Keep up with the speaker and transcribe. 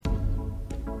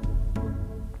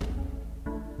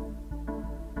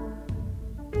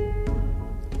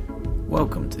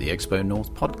Welcome to the XpoNorth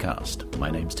podcast. My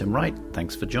name's Tim Wright.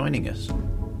 Thanks for joining us.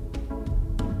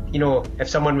 You know, if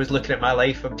someone was looking at my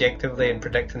life objectively and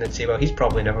predicting and say, well, he's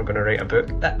probably never going to write a book,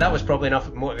 that was probably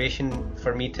enough motivation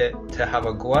for me to have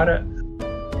a go at it.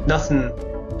 Nothing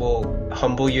will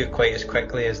humble you quite as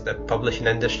quickly as the publishing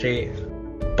industry,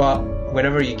 but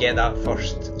whenever you get that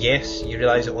first yes, you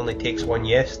realise it only takes one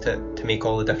yes to make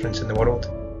all the difference in the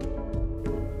world.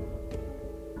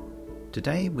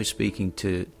 Today we're speaking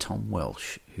to Tom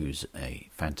Welsh, who's a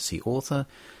fantasy author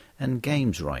and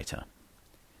games writer.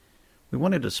 We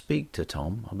wanted to speak to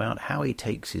Tom about how he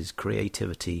takes his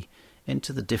creativity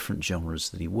into the different genres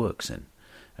that he works in,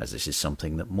 as this is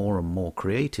something that more and more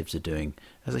creatives are doing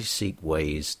as they seek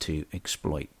ways to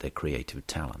exploit their creative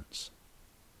talents.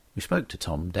 We spoke to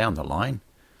Tom down the line,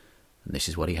 and this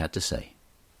is what he had to say.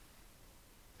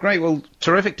 Great. Well,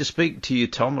 terrific to speak to you,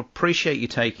 Tom. Appreciate you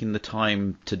taking the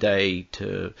time today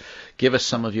to give us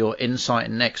some of your insight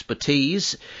and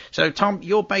expertise. So, Tom,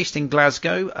 you're based in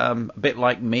Glasgow, a bit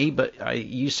like me, but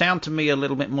you sound to me a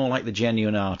little bit more like the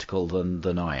genuine article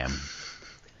than I am.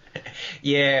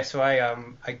 Yeah, so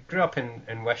I grew up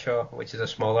in Wishaw, which is a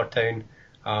smaller town,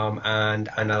 and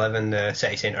I live in the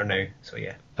city centre now. So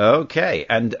yeah. Okay,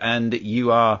 and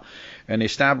you are an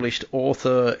established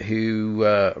author who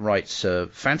writes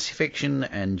fantasy fiction,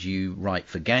 and you write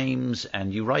for games,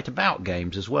 and you write about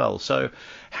games as well. So,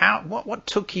 what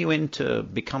took you into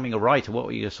becoming a writer? What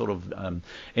were your sort of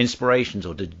inspirations,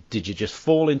 or did you just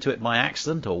fall into it by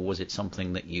accident, or was it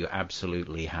something that you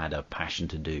absolutely had a passion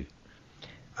to do?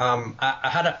 I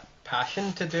had a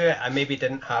passion to do it. I maybe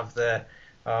didn't have the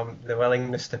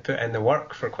willingness to put in the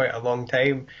work for quite a long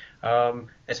time.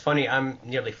 It's funny, I'm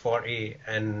nearly 40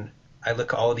 and I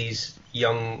look at all these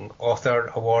young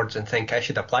author awards and think I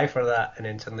should apply for that, and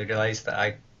then suddenly realise that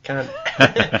I can't.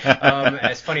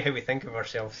 It's funny how we think of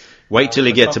ourselves. Wait till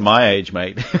you get to my age,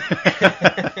 mate.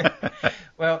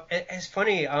 Well, it's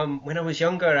funny, when I was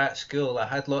younger at school, I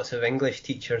had lots of English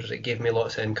teachers that gave me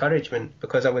lots of encouragement,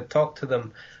 because I would talk to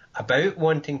them about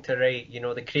wanting to write. You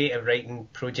know, the creative writing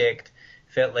project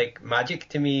felt like magic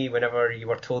to me whenever you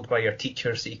were told by your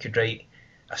teachers that you could write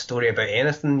a story about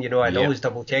anything. You know, I'd always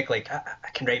double check, like, I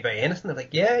can write about anything. They're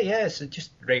like, yeah, so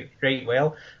just write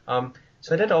well.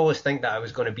 So I did always think that I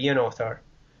was going to be an author.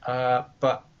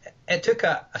 But it took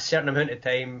a certain amount of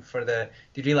time for the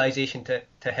realisation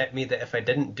to hit me that if I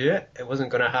didn't do it, it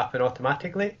wasn't going to happen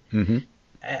automatically. Mm-hmm.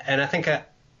 And I think I've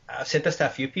said this to a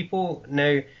few people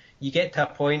now. You get to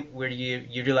a point where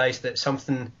you realise that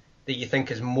something that you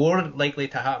think is more likely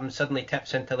to happen suddenly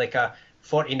tips into like a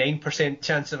 49%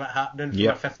 chance of it happening from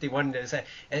a 51.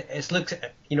 It's looked,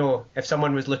 you know, if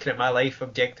someone was looking at my life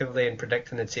objectively and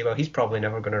predicting and say, well, he's probably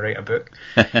never going to write a book.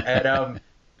 And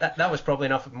that was probably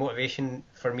enough motivation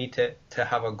for me to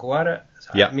have a go at it.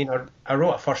 So, I mean, I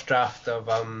wrote a first draft of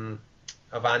Anna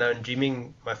and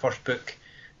Dreaming, my first book,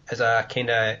 as a kind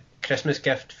of Christmas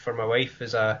gift for my wife,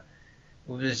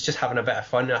 was just having a bit of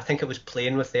fun. I think it was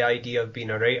playing with the idea of being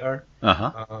a writer.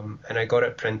 And I got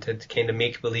it printed, kind of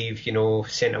make believe, you know,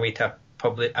 sent away to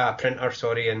a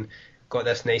printer, and got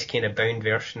this nice kind of bound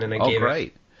version, and I gave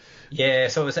it. Yeah,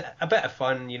 so it was a bit of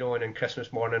fun, you know. And on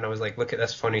Christmas morning I was like, look at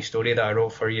this funny story that I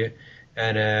wrote for you.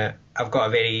 And I've got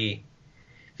a very,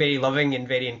 very loving and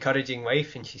very encouraging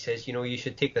wife, and she says, you know, you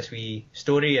should take this wee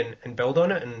story and build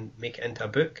on it and make it into a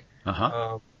book.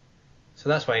 So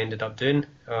that's what I ended up doing,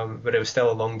 but it was still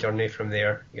a long journey from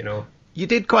there, you know. You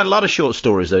did quite a lot of short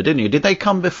stories, though, didn't you? Did they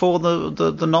come before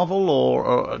the novel,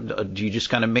 or do you just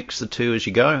kind of mix the two as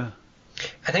you go?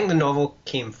 I think the novel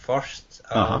came first,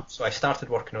 so I started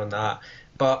working on that.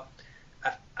 But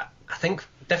I think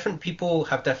different people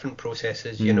have different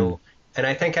processes, you know, and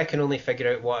I think I can only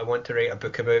figure out what I want to write a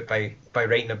book about by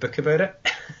writing a book about it.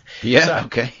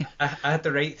 Okay. I had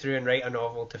to write through and write a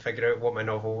novel to figure out what my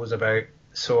novel was about.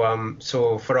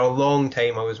 So for a long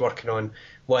time I was working on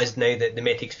what is now the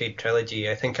Metic's Fade trilogy.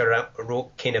 I think I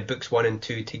wrote kind of books 1 and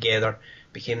 2 together,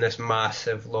 became this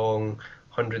massive, long,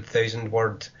 100,000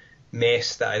 word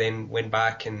mess that I then went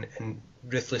back and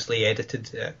ruthlessly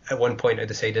edited. At one point I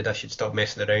decided I should stop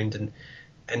messing around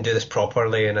and do this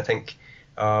properly, and I think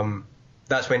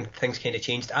that's when things kind of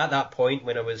changed. At that point,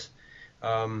 when I was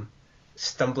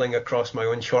stumbling across my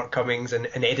own shortcomings and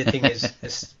editing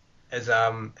as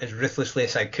ruthlessly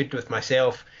as I could with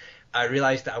myself, I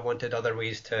realised that I wanted other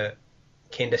ways to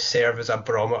kind of serve as a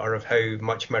barometer of how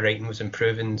much my writing was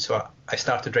improving. So I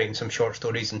started writing some short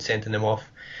stories and sending them off.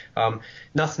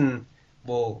 Nothing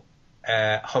will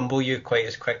humble you quite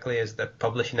as quickly as the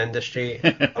publishing industry.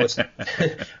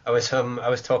 I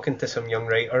was talking to some young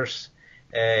writers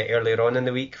earlier on in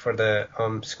the week for the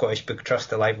Scottish Book Trust,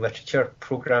 the Live Literature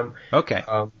programme. Okay.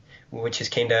 Which is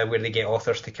kind of where they get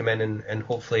authors to come in and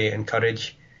hopefully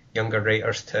encourage younger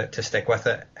writers to stick with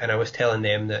it. And I was telling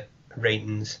them that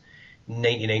writing's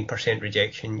 99%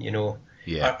 rejection,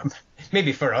 Yeah.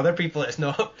 Maybe for other people it's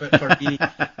not, but for me,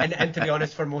 and to be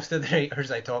honest, for most of the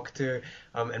writers I talk to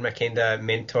in my kind of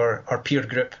mentor or peer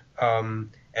group,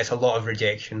 it's a lot of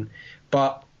rejection.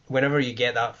 But whenever you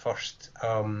get that first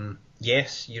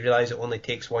yes, you realise it only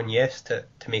takes one yes to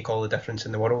make all the difference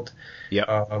in the world.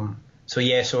 Yeah.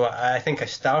 So I think I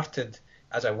started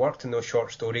as I worked in those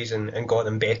short stories and got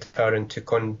them better and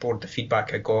took on board the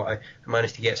feedback I got. I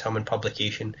managed to get some in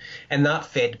publication, and that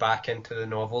fed back into the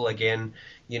novel again.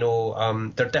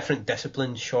 They're different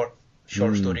disciplines, short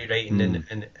story writing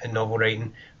and novel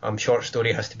writing. Short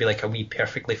story has to be like a wee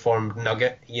perfectly formed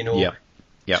nugget, Yeah.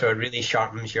 Yeah. So it really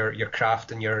sharpens your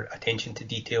craft and your attention to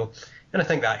detail. And I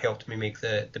think that helped me make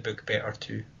the book better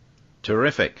too.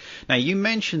 Terrific. Now, you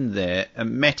mentioned there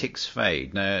Metic's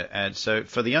Fade. Now, so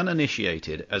for the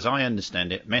uninitiated, as I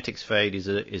understand it, Metic's Fade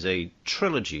is a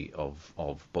trilogy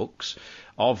of books,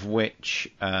 of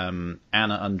which Anna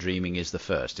Undreaming is the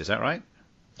first. Is that right?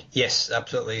 Yes,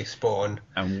 absolutely spot on.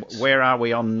 And where are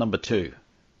we on number 2?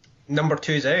 Number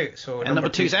 2's out. So and number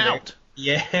 2's out.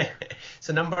 Yeah.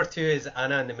 So number 2 is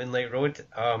Anna and the Moonlight Road,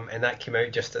 and that came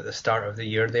out just at the start of the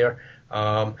year there.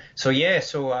 So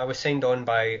I was signed on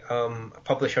by a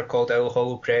publisher called Owl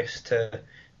Hollow Press to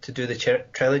do the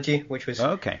trilogy, which was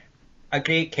a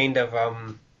great kind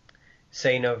of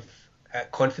sign of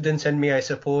confidence in me, I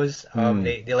suppose.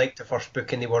 They liked the first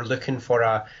book and they were looking for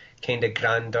a kind of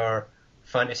grander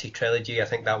fantasy trilogy. I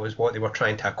think that was what they were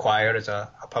trying to acquire as a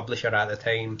publisher at the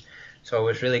time. So I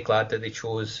was really glad that they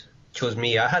chose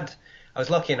me. I was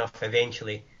lucky enough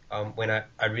eventually when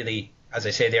I really, as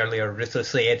I said earlier,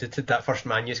 ruthlessly edited that first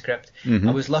manuscript. Mm-hmm.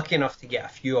 I was lucky enough to get a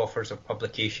few offers of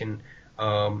publication,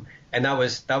 and that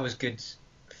was good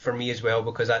for me as well,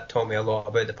 because that taught me a lot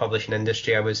about the publishing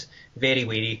industry. I was very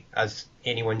wary, as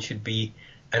anyone should be,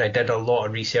 and I did a lot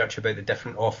of research about the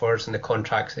different offers and the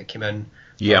contracts that came in.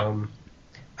 Yeah.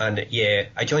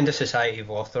 I joined the Society of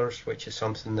Authors, which is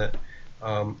something that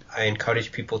I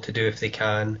encourage people to do if they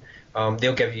can.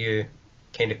 They'll give you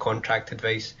kind of contract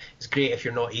advice. It's great if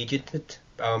you're not agented.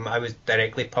 I was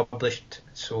directly published,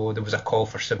 so there was a call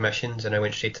for submissions and I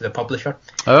went straight to the publisher.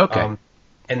 Okay.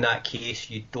 In that case,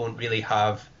 you don't really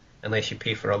have, unless you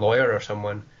pay for a lawyer or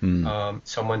someone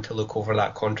to look over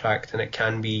that contract, and it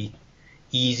can be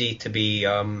easy to be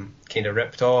kind of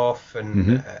ripped off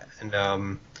and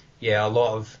a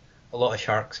lot of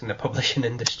sharks in the publishing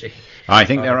industry. I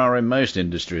think there are in most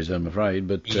industries, I'm afraid,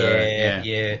 but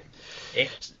yeah.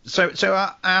 So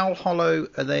Owl Hollow,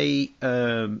 are they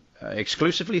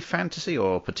exclusively fantasy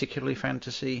or particularly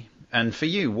fantasy? And for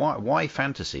you, why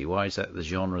fantasy? Why is that the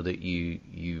genre that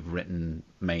you've written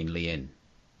mainly in?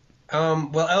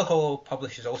 Well, Owl Hollow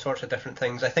publishes all sorts of different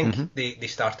things. I think they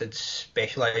started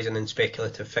specialising in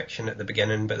speculative fiction at the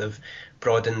beginning, but they've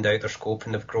broadened out their scope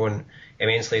and they've grown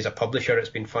immensely as a publisher. It's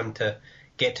been fun to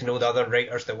get to know the other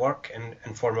writers that work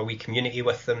and form a wee community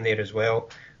with them there as well.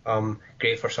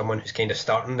 Great for someone who's kind of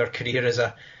starting their career as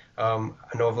a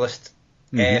novelist.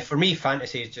 For me,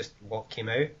 fantasy is just what came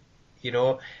out.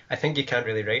 I think you can't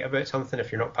really write about something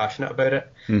if you're not passionate about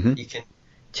it. You can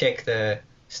check the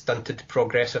stunted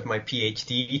progress of my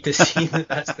PhD to see that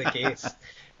that's the case.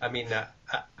 I mean,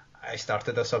 I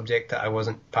started a subject that I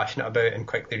wasn't passionate about and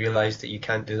quickly realised that you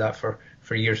can't do that for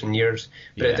years and years.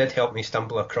 But it did help me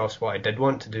stumble across what I did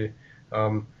want to do.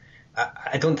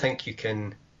 I don't think you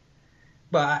can...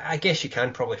 Well, I guess you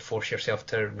can probably force yourself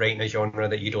to write in a genre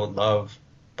that you don't love,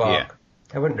 but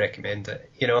I wouldn't recommend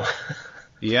it,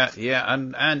 Yeah,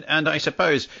 and I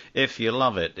suppose if you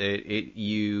love it,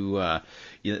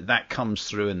 that comes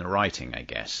through in the writing, I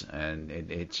guess, and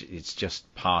it's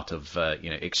just part of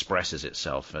expresses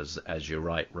itself as you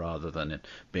write, rather than it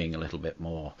being a little bit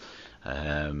more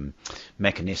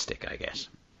mechanistic, I guess.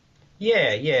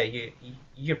 Yeah,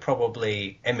 you're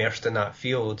probably immersed in that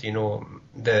field.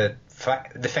 The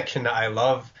fiction that I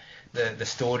love, the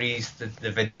stories,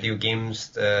 the video games,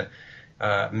 the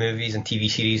movies and TV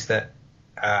series that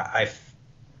I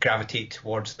gravitate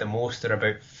towards the most are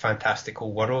about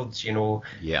fantastical worlds,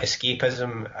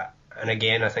 escapism. And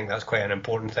again, I think that's quite an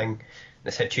important thing in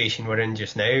the situation we're in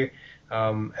just now.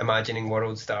 Imagining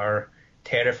worlds that are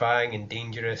terrifying and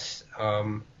dangerous,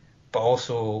 but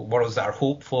also worlds that are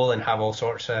hopeful and have all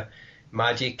sorts of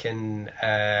magic and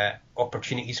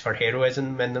opportunities for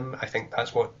heroism in them. I think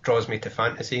that's what draws me to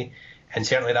fantasy, and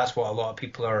certainly that's what a lot of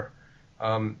people are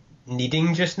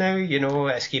needing just now.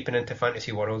 Escaping into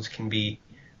fantasy worlds can be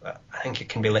I think it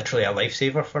can be literally a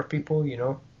lifesaver for people, you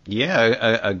know.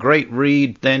 Yeah, a great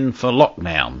read then for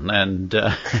lockdown, and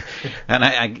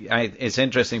it's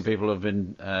interesting. People have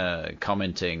been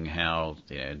commenting how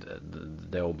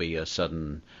there will be a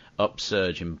sudden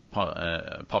upsurge in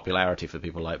popularity for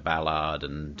people like Ballard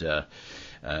and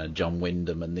John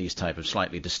Wyndham and these type of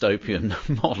slightly dystopian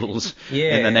models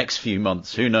in the next few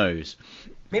months. Who knows?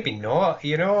 Maybe not.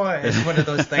 You know, it's one of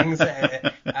those things.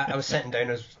 I was sitting down,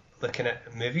 I was looking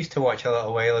at movies to watch a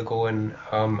little while ago, and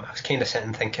I was kind of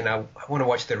sitting thinking, I want to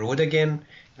watch The Road again.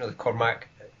 You know, the Cormac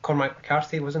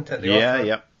McCarthy, wasn't it? The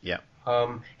author? Yeah.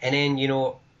 And then, you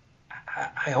know,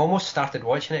 I almost started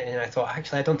watching it, and I thought,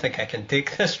 actually, I don't think I can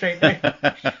take this right now.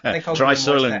 I think I'll try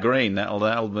Soylent Green.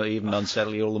 That'll even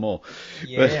unsettle you all the more.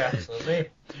 Yeah, absolutely.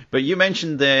 But you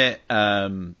mentioned there,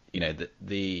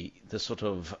 the sort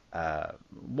of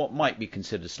what might be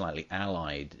considered slightly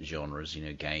allied genres,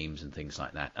 games and things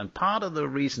like that. And part of the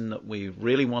reason that we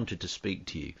really wanted to speak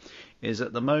to you is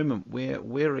at the moment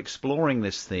we're exploring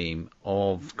this theme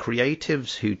of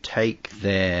creatives who take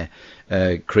their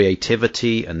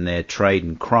creativity and their trade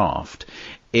and craft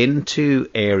into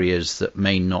areas that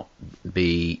may not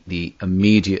be the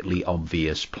immediately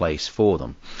obvious place for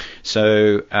them.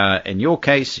 So in your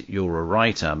case, you're a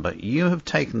writer, but you have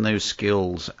taken those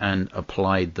skills and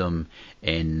applied them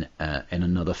in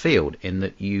another field, in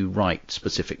that you write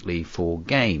specifically for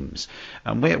games.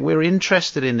 And we're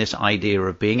interested in this idea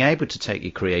of being able to take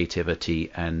your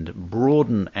creativity and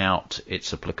broaden out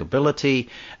its applicability,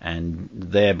 and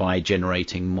thereby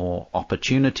generating more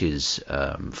opportunities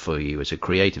for you as a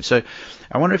creative. So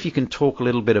I wonder if you can talk a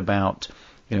little bit about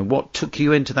what took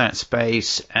you into that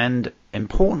space, and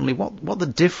importantly, what the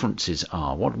differences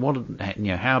are.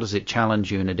 How does it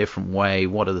challenge you in a different way?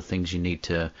 What are the things you need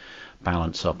to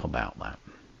balance up about that?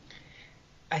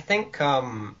 I think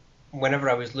whenever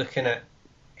I was looking at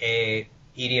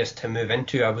areas to move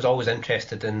into, I was always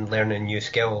interested in learning new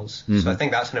skills. Mm-hmm. So I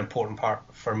think that's an important part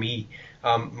for me.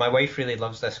 My wife really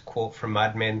loves this quote from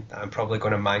Mad Men that I'm probably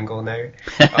going to mangle now.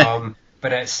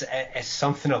 But it's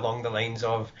something along the lines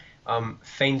of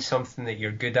find something that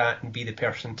you're good at and be the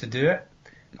person to do it.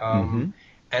 And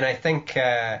I think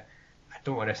I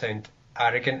don't want to sound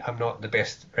arrogant. I'm not the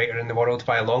best writer in the world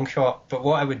by a long shot, but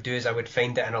what I would do is I would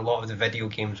find it in a lot of the video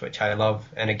games which I love.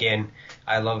 And again,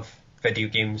 I love video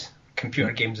games,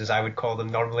 computer games as I would call them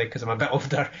normally because I'm a bit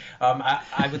older.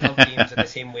 I would love games in the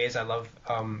same way as I love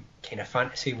kind of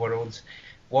fantasy worlds.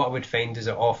 What I would find is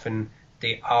that often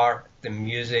the art, the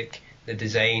music, the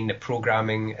design, the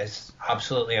programming is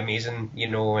absolutely amazing,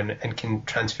 and can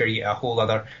transfer you to a whole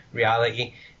other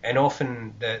reality. And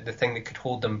often the thing that could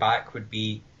hold them back would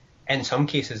be, in some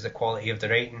cases, the quality of the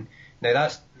writing. Now,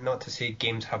 that's not to say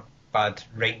games have bad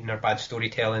writing or bad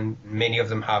storytelling. Many of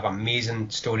them have amazing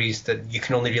stories that you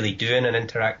can only really do in an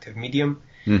interactive medium.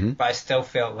 Mm-hmm. But I still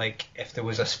felt like if there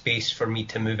was a space for me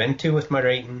to move into with my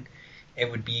writing, it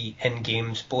would be in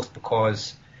games, both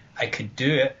because I could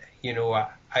do it,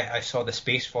 I saw the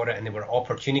space for it and there were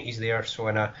opportunities there. So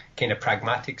in a kind of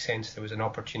pragmatic sense, there was an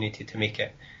opportunity to make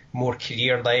it more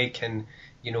career-like and,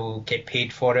 get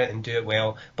paid for it and do it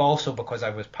well. But also because I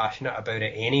was passionate about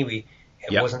it anyway,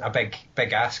 it wasn't a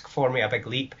big ask for me, a big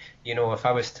leap. If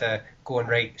I was to go and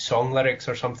write song lyrics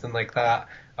or something like that,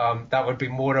 that would be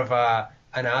more of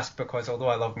an ask, because although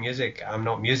I love music, I'm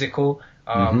not musical.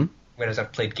 Whereas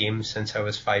I've played games since I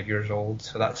was 5 years old.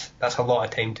 So that's a lot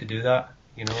of time to do that,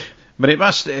 But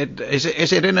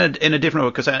is it in a different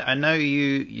way? Because I know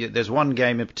you there's one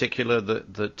game in particular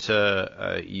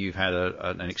that you've had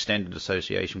an extended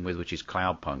association with, which is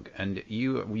Cloudpunk, and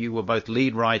you were both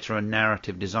lead writer and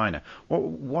narrative designer.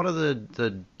 What are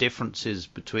the differences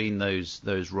between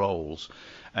those roles?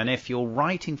 And if you're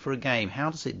writing for a game, how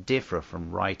does it differ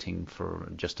from writing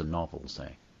for just a novel,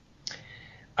 say?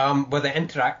 Well, the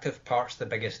interactive part's the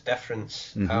biggest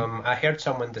difference. Mm-hmm. I heard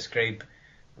someone describe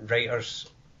writers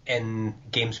in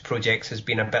games projects as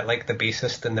being a bit like the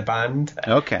bassist in the band.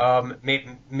 Okay.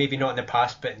 Maybe not in the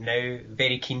past, but now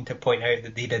very keen to point out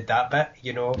that they did that bit,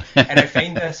 And I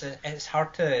find it's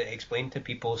hard to explain to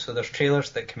people. So there's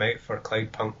trailers that come out for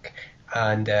Cloudpunk,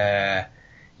 and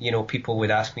people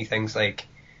would ask me things like,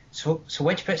 so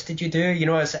which bits did you do?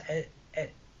 Not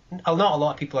a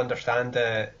lot of people understand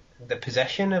the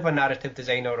position of a narrative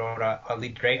designer or a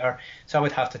lead writer. So I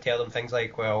would have to tell them things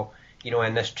like, well,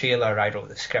 in this trailer, I wrote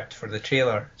the script for the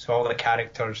trailer. So all the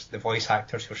characters, the voice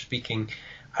actors who are speaking,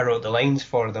 I wrote the lines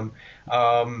for them.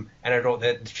 And I wrote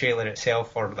the trailer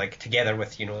itself, or together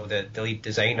with, the lead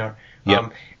designer.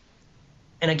 Yep.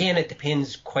 And again, it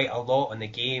depends quite a lot on the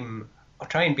game I'll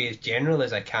try and be as general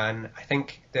as I can. I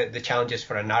think that the challenges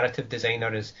for a narrative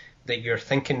designer is that you're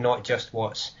thinking not just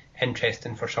what's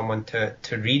interesting for someone to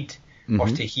read or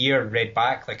to hear read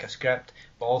back like a script,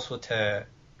 but also to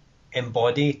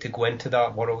embody, to go into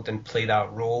that world and play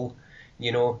that role,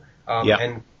 you know.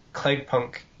 In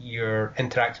Cloudpunk, you're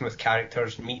interacting with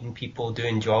characters, meeting people,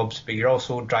 doing jobs, but you're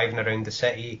also driving around the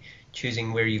city,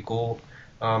 choosing where you go.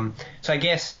 So I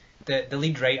guess the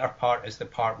lead writer part is the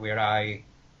part where I,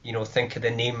 think of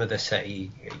the name of the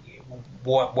city,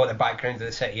 what the background of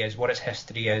the city is, what its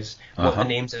history is, what the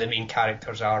names of the main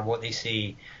characters are, what they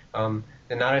say.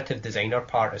 The narrative designer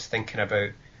part is thinking about,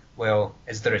 well,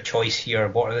 is there a choice here?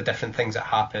 What are the different things that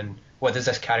happen? What does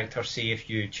this character say if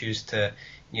you choose to,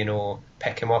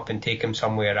 pick him up and take him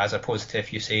somewhere, as opposed to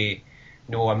if you say,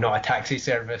 no, I'm not a taxi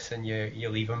service, and you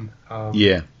leave him.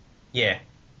 Yeah. Yeah.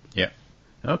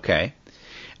 Okay.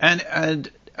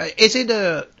 And is it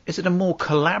a more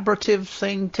collaborative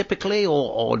thing typically,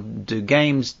 or do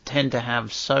games tend to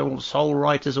have sole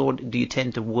writers, or do you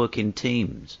tend to work in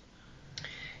teams?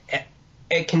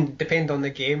 It can depend on the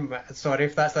game. Sorry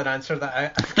if that's an answer that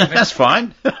I've given. That's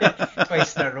fine.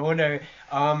 Twice in a row now.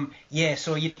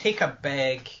 So you take a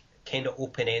big kind of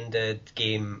open-ended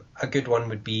game. A good one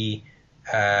would be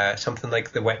something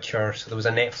like The Witcher. So there was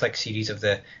a Netflix series of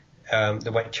The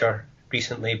Witcher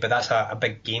recently, but that's a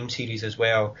big game series as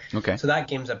well. Okay. So that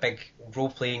game's a big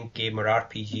role-playing game or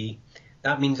RPG.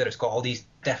 That means that it's got all these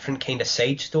different kind of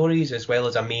side stories as well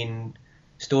as a main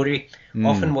story.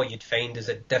 Often what you'd find is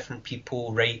that different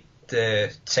people write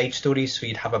the side stories, so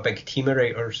you'd have a big team of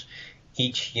writers,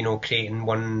 each, creating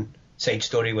one side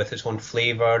story with its own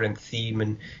flavour and theme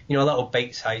and, a little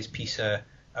bite-sized piece of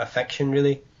fiction,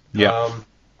 really. Yeah.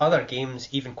 Other games,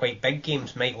 even quite big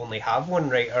games, might only have one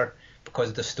writer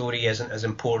because the story isn't as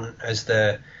important as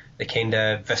the kind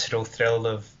of visceral thrill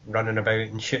of running about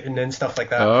and shooting and stuff like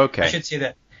that. Oh, okay. I should say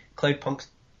that Cloudpunk's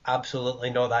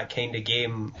absolutely not that kind of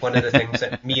game. One of the things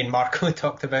that me and Marco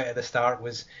talked about at the start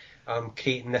was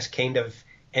creating this kind of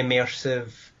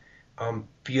immersive,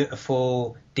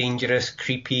 beautiful, dangerous,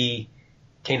 creepy,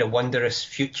 kind of wondrous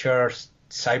future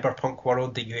cyberpunk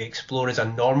world that you explore as a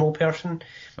normal person,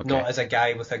 not as a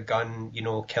guy with a gun,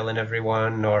 killing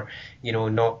everyone, or,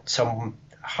 not some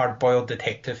hard-boiled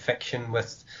detective fiction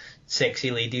with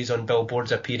sexy ladies on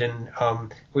billboards appearing.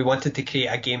 We wanted to create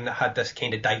a game that had this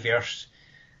kind of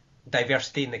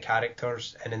diversity in the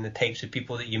characters and in the types of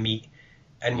people that you meet,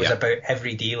 and was about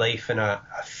everyday life in a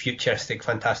futuristic,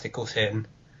 fantastical setting.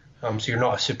 So you're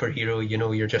not a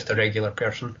superhero, you're just a regular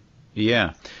person.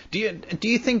 Yeah. Do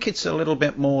you think it's a little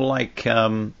bit more like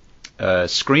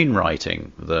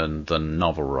screenwriting than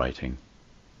novel writing?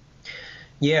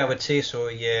 Yeah, I would say so.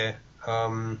 Yeah.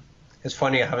 It's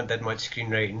funny, I haven't did much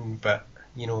screenwriting, but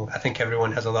I think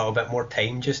everyone has a little bit more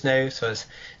time just now, so it's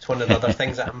one of the other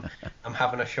things that I'm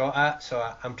having a shot at. So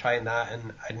I'm trying that,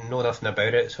 and I know nothing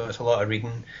about it, so it's a lot of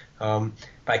reading. But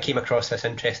I came across this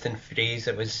interesting phrase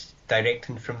that was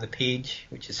directing from the page,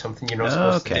 which is something you're not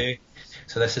supposed to do.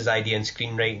 So this is the idea in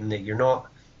screenwriting that you're not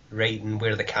writing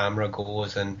where the camera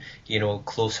goes and,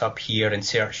 close up here,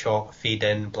 insert shot, fade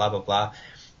in, blah, blah, blah.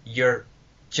 You're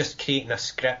just creating a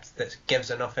script that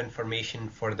gives enough information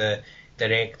for the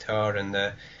director and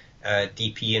the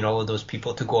DP and all of those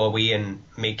people to go away and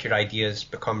make your ideas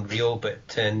become real, but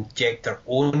to inject their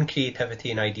own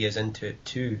creativity and ideas into it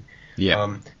too.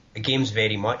 Yeah. The game's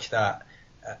very much that.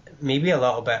 Maybe a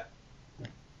little bit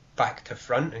back to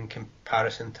front in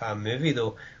comparison to a movie,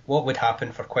 though. What would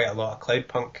happen for quite a lot of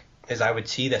Cloudpunk is I would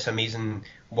see this amazing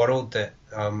world that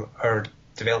our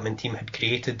development team had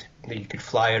created, that you could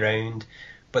fly around,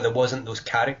 but there wasn't those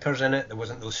characters in it, there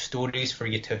wasn't those stories for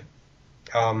you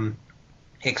to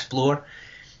explore.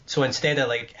 So instead of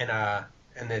like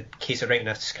in the case of writing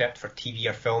a script for TV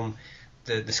or film,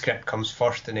 the script comes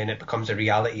first and then it becomes a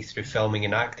reality through filming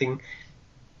and acting.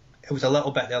 It was a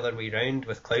little bit the other way around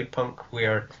with Cloudpunk,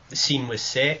 where the scene was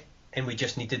set and we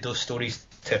just needed those stories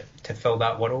to fill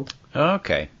that world.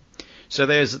 Okay. So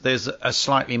there's a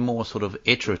slightly more sort of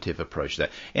iterative approach there,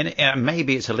 and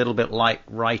maybe it's a little bit like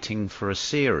writing for a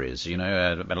series, a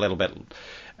little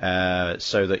bit,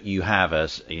 so that you have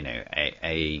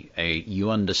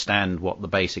you understand what the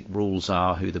basic rules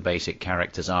are, who the basic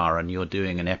characters are, and you're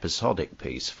doing an episodic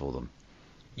piece for them.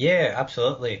 Yeah,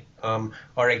 absolutely.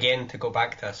 Or again, to go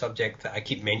back to a subject that I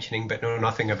keep mentioning but know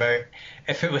nothing about,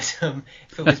 if it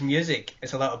was music,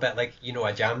 it's a little bit like,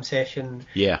 a jam session.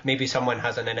 Yeah. Maybe someone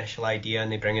has an initial idea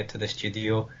and they bring it to the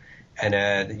studio and,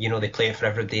 they play it for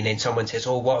everybody, and then someone says,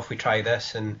 oh, what if we try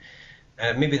this? And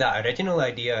maybe that original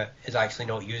idea is actually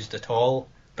not used at all,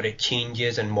 but it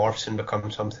changes and morphs and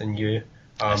becomes something new.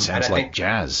 That sounds like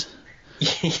jazz.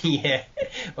 Yeah,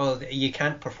 well, you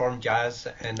can't perform jazz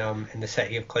in the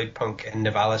city of Cloudpunk in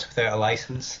Nivalis without a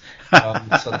license.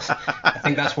 I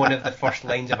think that's one of the first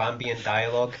lines of ambient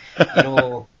dialogue. You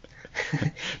know,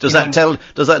 Does you know,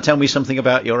 that tell me something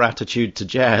about your attitude to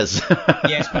jazz?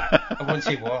 yes, but I won't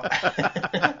say what.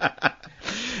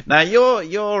 Now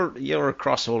you're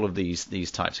across all of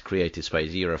these types of creative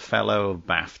spaces. You're a fellow of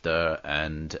BAFTA,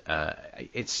 and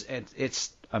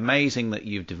it's amazing that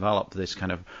you've developed this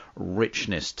kind of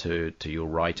richness to your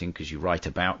writing, because you write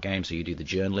about games, so you do the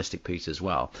journalistic piece as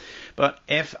well. But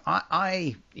if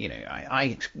I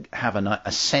have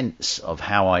a sense of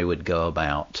how I would go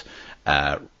about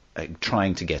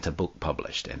trying to get a book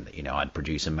published, and I'd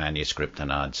produce a manuscript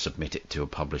and I'd submit it to a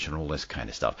publisher and all this kind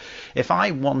of stuff. If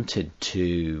I wanted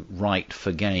to write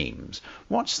for games,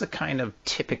 what's the kind of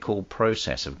typical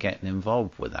process of getting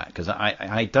involved with that? Because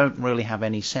I don't really have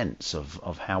any sense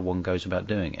of how one goes about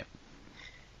doing it.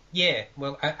 Yeah,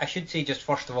 well, I should say just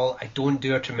first of all, I don't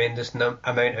do a tremendous amount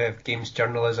of games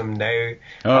journalism now.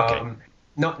 Okay.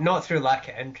 Not through lack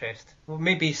of interest. Well,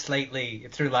 maybe slightly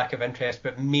through lack of interest,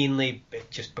 but mainly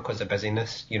just because of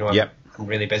busyness. I'm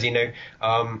really busy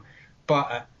now.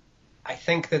 But I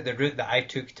think that the route that I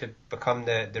took to become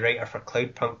the writer for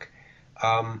Cloudpunk,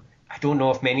 I don't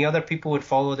know if many other people would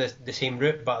follow the same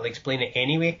route, but I'll explain it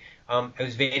anyway. It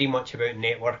was very much about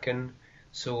networking.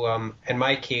 So in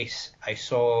my case, I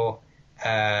saw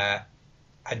a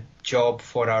job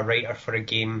for a writer for a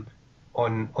game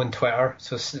on Twitter.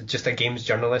 So just a games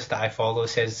journalist that I follow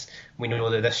says, we know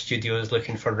that this studio is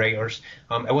looking for writers.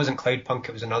 It wasn't Cloudpunk,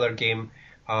 it was another game.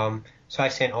 So I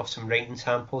sent off some writing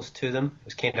samples to them. It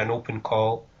was kind of an open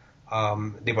call.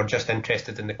 They were just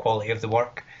interested in the quality of the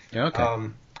work. Okay.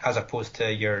 As opposed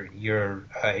to your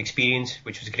experience,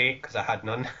 which was great because I had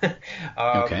none.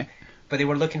 Okay. But they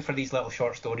were looking for these little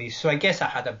short stories. So I guess I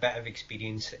had a bit of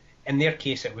experience. In their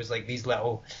case, it was like these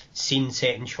little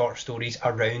scene-setting short stories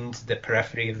around the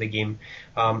periphery of the game.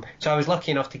 So I was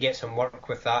lucky enough to get some work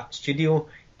with that studio,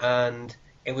 and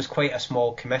it was quite a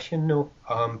small commission, though.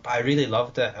 But I really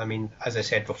loved it. I mean, as I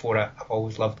said before, I've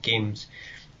always loved games.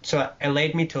 So it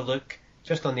led me to look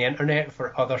just on the internet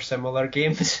for other similar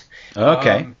games.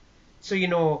 Okay.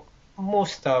 So,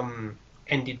 most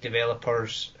indie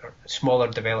developers, or smaller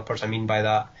developers, I mean by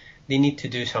that, they need to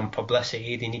do some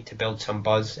publicity, they need to build some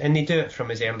buzz, and they do it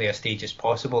from as early a stage as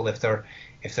possible if they're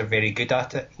very good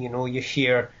at it. You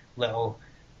share little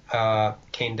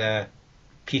kind of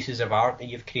pieces of art that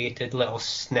you've created, little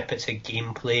snippets of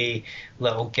gameplay,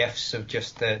 little gifs of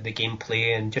just the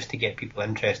gameplay, and just to get people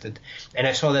interested. And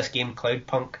I saw this game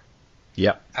Cloudpunk.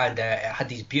 Yep. And it had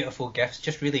these beautiful GIFs,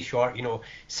 just really short,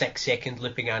 6-second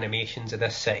looping animations of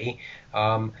this city.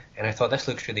 And I thought, this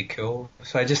looks really cool.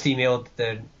 So I just emailed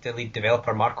the lead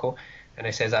developer, Marco, and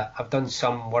I says, I've done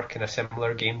some work in a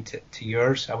similar game to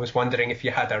yours. I was wondering if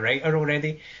you had a writer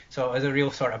already. So it was a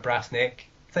real sort of brass neck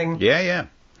thing. Yeah.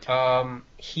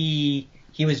 He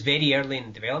was very early in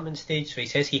the development stage, so he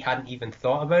says he hadn't even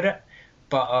thought about it.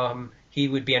 But he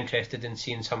would be interested in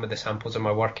seeing some of the samples of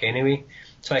my work anyway.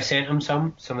 So I sent him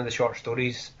some of the short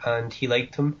stories, and he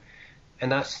liked them.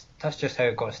 And that's just how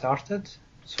it got started.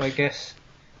 So I guess,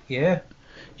 yeah.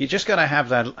 You just got to have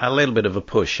that a little bit of a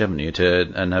push, haven't you,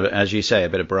 and have, as you say, a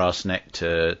bit of brass neck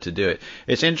to do it.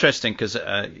 It's interesting because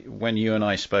when you and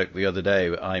I spoke the other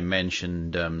day, I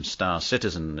mentioned Star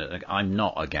Citizen. I'm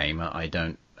not a gamer. I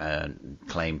don't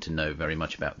claim to know very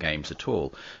much about games at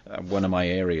all. One of my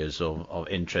areas of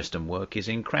interest and work is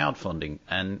in crowdfunding,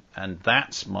 and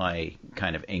that's my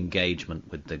kind of engagement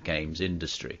with the games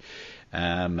industry.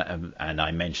 And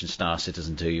I mentioned Star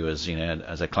Citizen to you as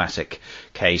a classic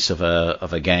case of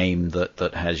a game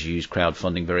that has used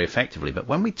crowdfunding very effectively. But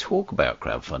when we talk about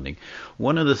crowdfunding,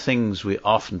 one of the things we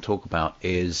often talk about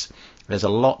is there's a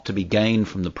lot to be gained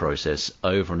from the process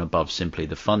over and above simply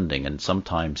the funding, and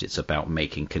sometimes it's about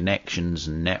making connections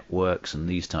and networks and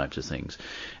these types of things.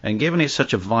 And given it's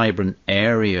such a vibrant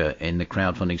area in the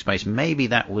crowdfunding space, maybe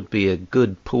that would be a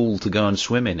good pool to go and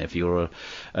swim in if you're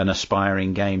an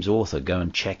aspiring games author. Go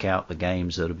and check out the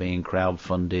games that are being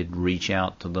crowdfunded, reach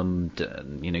out to them,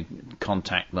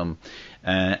 contact them,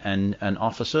 and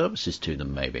offer services to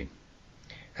them maybe.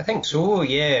 I think so,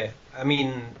 yeah. I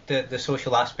mean, the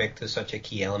social aspect is such a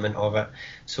key element of it.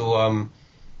 So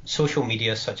social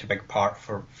media is such a big part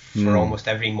for almost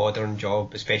every modern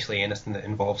job, especially anything that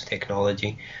involves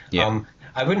technology. Yeah.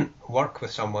 I wouldn't work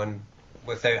with someone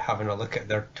without having a look at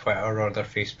their Twitter or their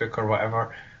Facebook or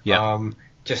whatever. Yeah.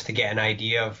 just to get an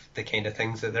idea of the kind of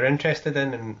things that they're interested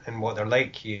in and what they're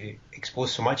like. You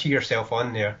expose so much of yourself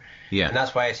on there. Yeah. And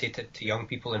that's why I say to young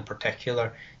people in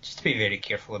particular, just to be very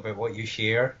careful about what you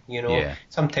share. Yeah.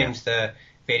 Sometimes the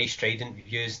very strident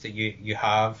views that you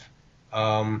have,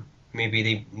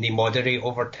 maybe they moderate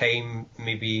over time.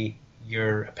 Maybe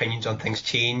your opinions on things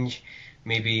change.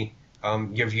 Maybe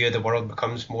your view of the world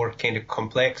becomes more kind of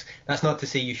complex. That's not to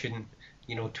say you shouldn't,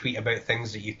 tweet about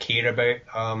things that you care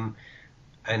about,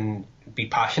 and be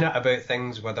passionate about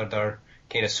things, whether they're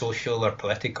kind of social or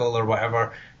political or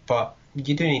whatever. But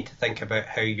you do need to think about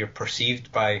how you're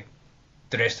perceived by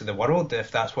the rest of the world,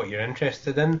 if that's what you're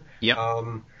interested in. Yeah.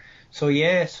 So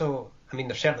I mean,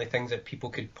 there's certainly things that people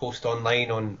could post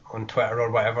online on Twitter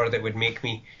or whatever that would make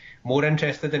me more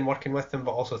interested in working with them,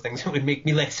 but also things that would make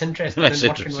me less interested in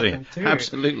working with them too.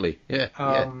 Absolutely, yeah.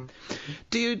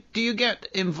 Do you get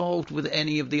involved with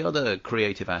any of the other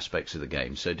creative aspects of the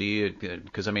game? So do you?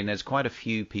 Because I mean, there's quite a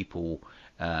few people.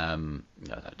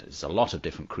 There's a lot of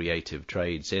different creative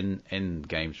trades in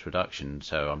games production.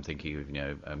 So I'm thinking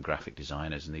of graphic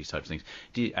designers and these types of things.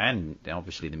 And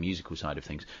obviously the musical side of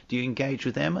things. Do you engage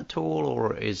with them at all,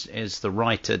 or does the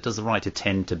writer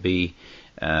tend to be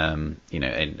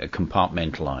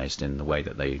compartmentalized in the way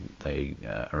that they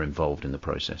are involved in the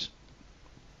process?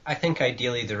 I think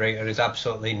ideally the writer is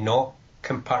absolutely not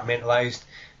compartmentalized.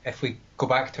 If we go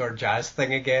back to our jazz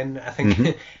thing again, I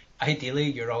think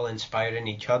ideally you're all inspiring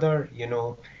each other.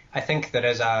 I think there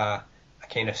is a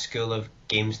kind of school of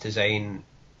games design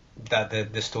that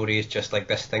the story is just like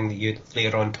this thing that you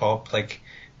layer on top, like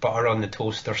butter on the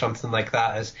toast or something like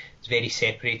that. Is very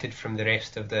separated from the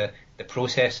rest of the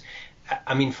process.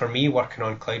 I mean, for me, working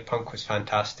on Cloudpunk was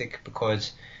fantastic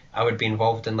because I would be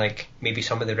involved in like maybe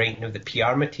some of the writing of the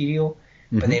PR material,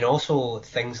 but then also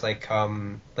things like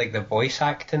the voice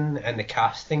acting and the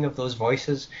casting of those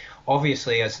voices.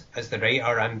 Obviously, as the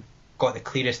writer, I've got the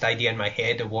clearest idea in my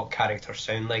head of what characters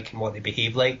sound like and what they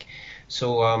behave like.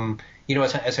 So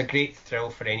it's a great thrill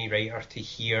for any writer to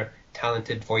hear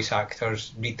talented voice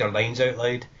actors read their lines out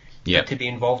loud. Yeah. But to be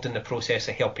involved in the process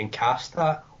of helping cast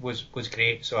that was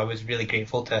great. So I was really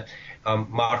grateful to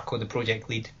Marco, the project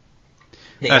lead.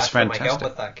 That's fantastic. My help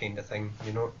with that kind of thing,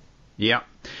 Yeah.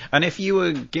 And if you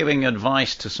were giving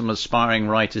advice to some aspiring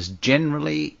writers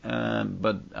generally,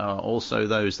 but also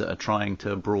those that are trying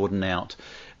to broaden out,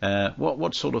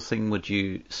 what sort of thing would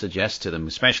you suggest to them?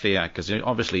 Especially because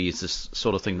obviously it's this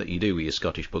sort of thing that you do with your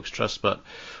Scottish Books Trust. But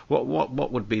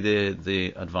what would be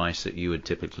the advice that you would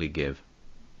typically give?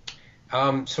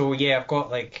 I've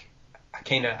got like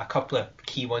a couple of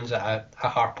key ones that I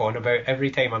harp on about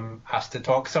every time I'm asked to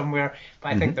talk somewhere,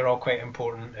 but I think they're all quite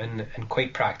important and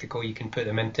quite practical. You can put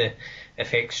them into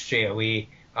effect straight away.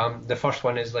 The first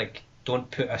one is like, don't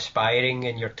put aspiring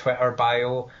in your Twitter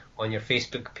bio, on your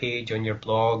Facebook page, on your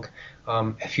blog.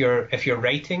 If you're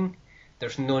writing,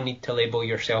 there's no need to label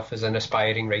yourself as an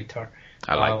aspiring writer.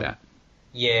 I like that.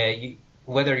 Yeah,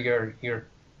 whether you're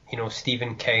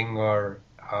Stephen King or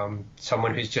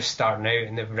someone who's just starting out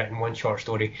and they've written one short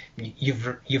story,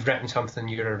 you've written something,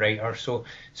 you're a writer, so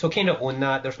kind of own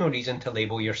that. There's no reason to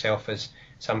label yourself as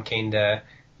some kind of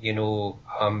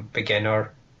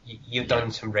beginner. You've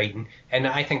done some writing, and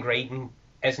I think writing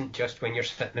isn't just when you're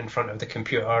sitting in front of the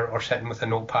computer or sitting with a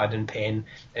notepad and pen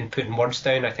and putting words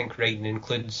down. I think writing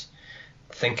includes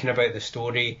thinking about the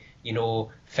story,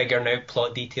 figuring out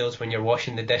plot details when you're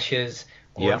washing the dishes,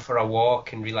 going for a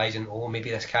walk and realising, maybe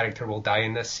this character will die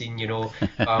in this scene,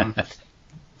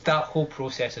 That whole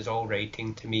process is all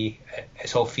writing to me.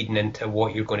 It's all feeding into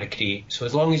what you're going to create. So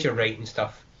as long as you're writing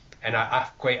stuff, and I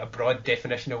have quite a broad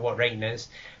definition of what writing is,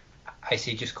 I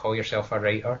say just call yourself a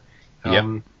writer.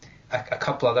 A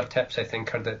couple other tips I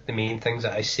think are the main things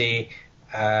that I say.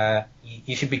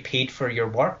 You should be paid for your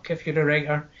work if you're a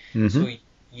writer. So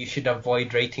you should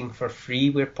avoid writing for free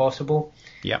where possible.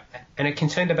 Yeah. And it can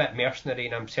sound a bit mercenary,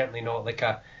 and I'm certainly not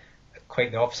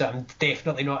quite the opposite. I'm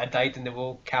definitely not a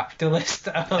dyed-in-the-wool capitalist.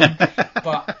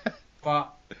 But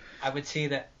I would say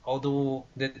that although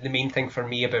the main thing for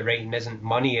me about writing isn't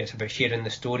money, it's about sharing the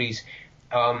stories.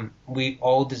 We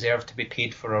all deserve to be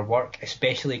paid for our work,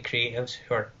 especially creatives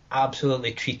who are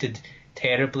absolutely treated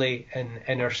terribly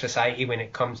in our society when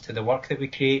it comes to the work that we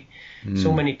create.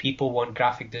 So many people want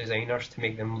graphic designers to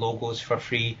make them logos for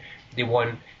free. They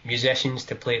want musicians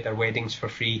to play at their weddings for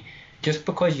free. Just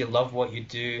because you love what you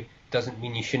do doesn't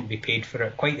mean you shouldn't be paid for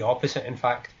it. Quite the opposite, in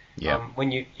fact.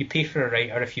 When you pay for a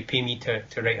writer, if you pay me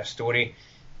to write a story,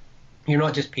 you're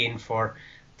not just paying for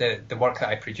the work that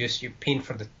I produce, you're paying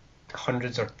for the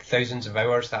hundreds or thousands of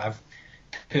hours that I've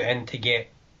put in to get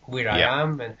where I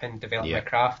am and develop my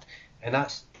craft. And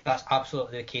that's that's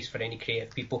absolutely the case for any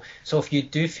creative people. So if you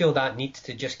do feel that need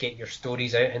to just get your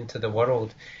stories out into the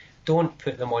world, don't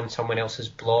put them on someone else's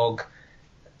blog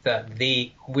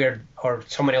or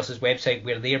someone else's website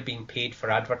where they're being paid for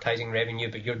advertising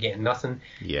revenue, but you're getting nothing.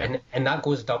 Yeah. And that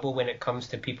goes double when it comes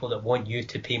to people that want you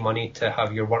to pay money to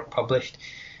have your work published.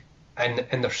 And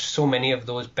there's so many of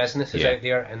those businesses out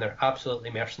there, and they're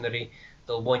absolutely mercenary.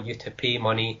 They'll want you to pay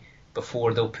money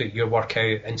before they'll put your work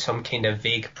out in some kind of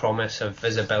vague promise of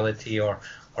visibility or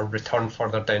return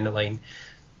further down the line.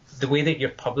 The way that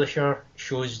your publisher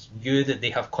shows you that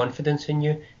they have confidence in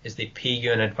you is they pay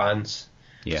you in advance.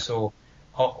 Yeah. So,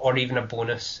 or even a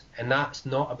bonus, and that's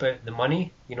not about the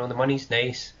money. The money's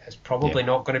nice. It's probably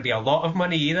not going to be a lot of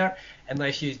money either,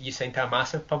 unless you sign to a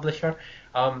massive publisher.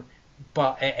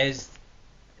 But it is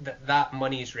that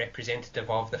money is representative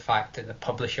of the fact that the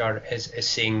publisher is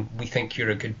saying, we think you're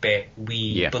a good bet.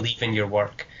 We believe in your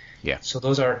work. Yeah. So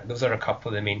those are a couple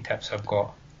of the main tips I've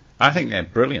got. I think they're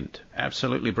brilliant,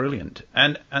 absolutely brilliant.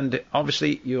 And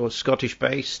obviously you're Scottish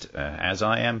based, as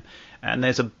I am, and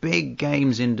there's a big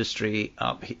games industry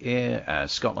up here.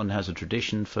 Scotland has a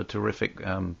tradition for terrific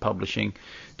publishing.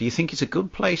 Do you think it's a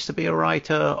good place to be a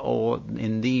writer, or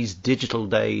in these digital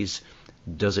days,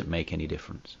 does it make any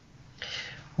difference?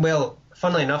 Well,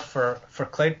 funnily enough, for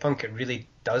Cloudpunk, it really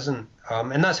doesn't.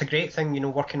 And that's a great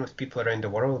thing, working with people around the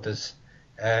world is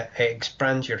it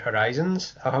expands your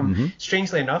horizons.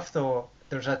 Strangely enough, though,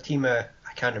 there's a team of,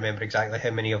 I can't remember exactly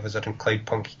how many of us are in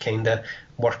Cloudpunk kind of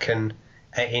working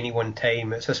at any one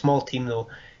time. It's a small team, though,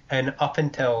 and up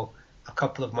until a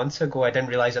couple of months ago, I didn't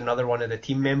realise another one of the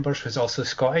team members was also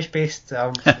Scottish-based.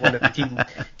 One of the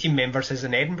team members is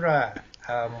in Edinburgh,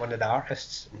 one of the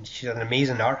artists, and she's an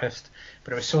amazing artist.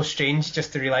 But it was so strange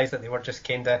just to realise that they were just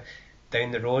kind of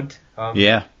down the road. On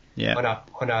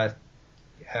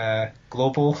a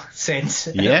global sense,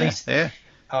 at least. Yeah.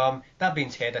 That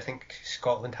being said, I think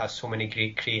Scotland has so many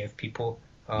great creative people.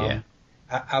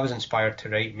 I was inspired to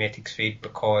write Metic's Fade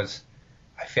because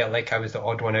I felt like I was the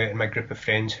odd one out in my group of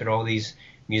friends who are all these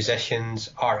musicians,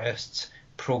 artists,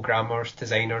 programmers,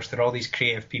 designers. They're all these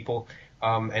creative people,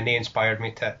 and they inspired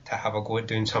me to have a go at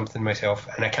doing something myself.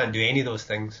 And I can't do any of those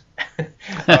things.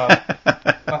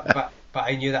 But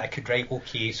I knew that I could write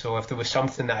okay, so if there was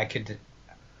something that I could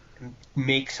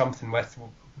make something with,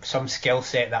 some skill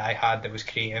set that I had that was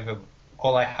creative,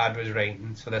 all I had was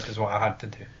writing, so this is what I had to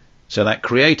do. So that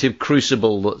creative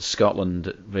crucible that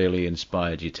Scotland really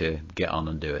inspired you to get on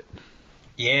and do it.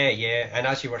 Yeah, and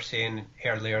as you were saying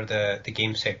earlier, the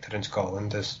game sector in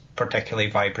Scotland is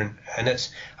particularly vibrant, and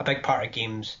it's a big part of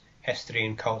games history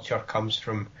and culture comes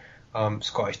from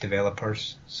Scottish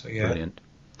developers. So yeah.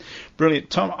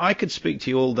 Brilliant. Tom, I could speak to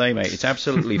you all day, mate. It's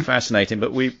absolutely fascinating,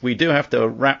 but we do have to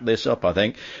wrap this up, I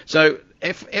think. So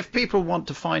if people want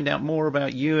to find out more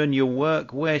about you and your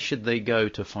work, where should they go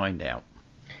to find out?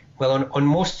 Well, on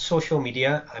most social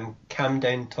media, I'm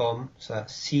Camdown Tom, so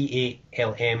that's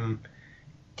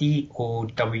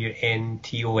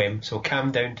CALMDOWNTOM, so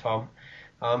Camdown Tom.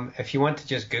 If you want to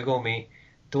just Google me,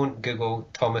 don't Google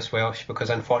Thomas Welsh,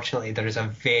 because unfortunately there is a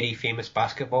very famous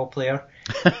basketball player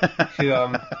who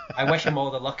I wish him all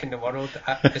the luck in the world.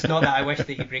 It's not that I wish that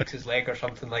he breaks his leg or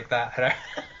something like that.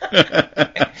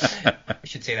 I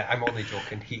should say that. I'm only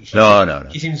joking. No.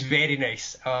 He seems very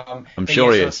nice. I'm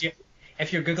sure he is.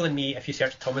 If you're Googling me, if you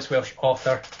search Thomas Welsh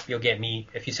author, you'll get me.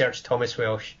 If you search Thomas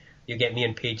Welsh, you'll get me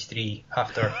on page 3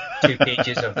 after 2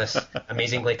 pages of this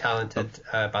amazingly talented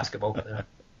basketball player.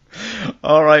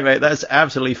 All right, mate. That's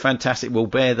absolutely fantastic. We'll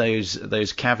bear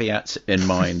those caveats in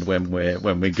mind when we're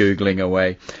googling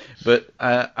away. But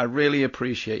I really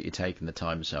appreciate you taking the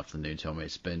time this afternoon, Tom.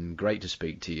 It's been great to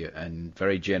speak to you, and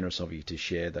very generous of you to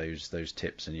share those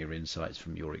tips and your insights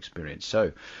from your experience.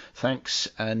 So, thanks,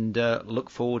 and look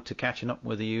forward to catching up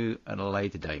with you at a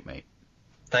later date, mate.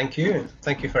 Thank you.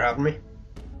 Thank you for having me.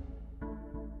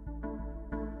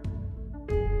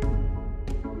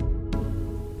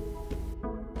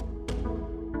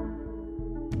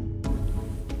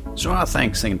 So our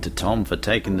thanks then to Tom for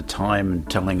taking the time and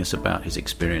telling us about his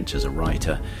experience as a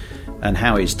writer and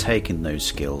how he's taken those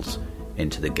skills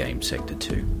into the game sector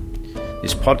too.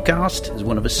 This podcast is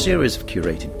one of a series of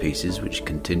curated pieces which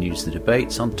continues the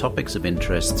debates on topics of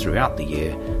interest throughout the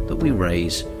year that we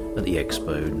raise at the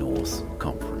XpoNorth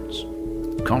conference.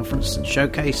 The conference and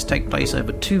showcase take place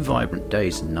over 2 vibrant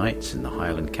days and nights in the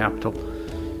Highland capital,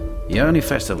 the only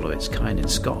festival of its kind in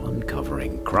Scotland,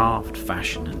 covering craft,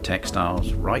 fashion and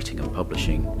textiles, writing and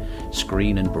publishing,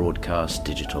 screen and broadcast,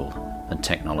 digital and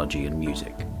technology and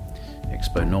music.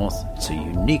 XpoNorth, it's a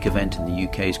unique event in the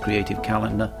UK's creative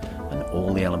calendar, and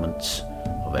all the elements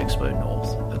of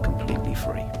XpoNorth are completely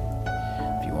free.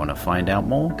 If you want to find out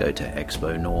more, go to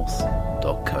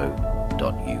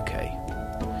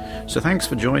XpoNorth.co.uk. So thanks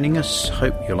for joining us.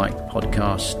 Hope you like the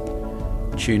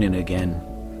podcast. Tune in again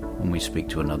when we speak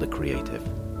to another creative.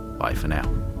 Bye for now.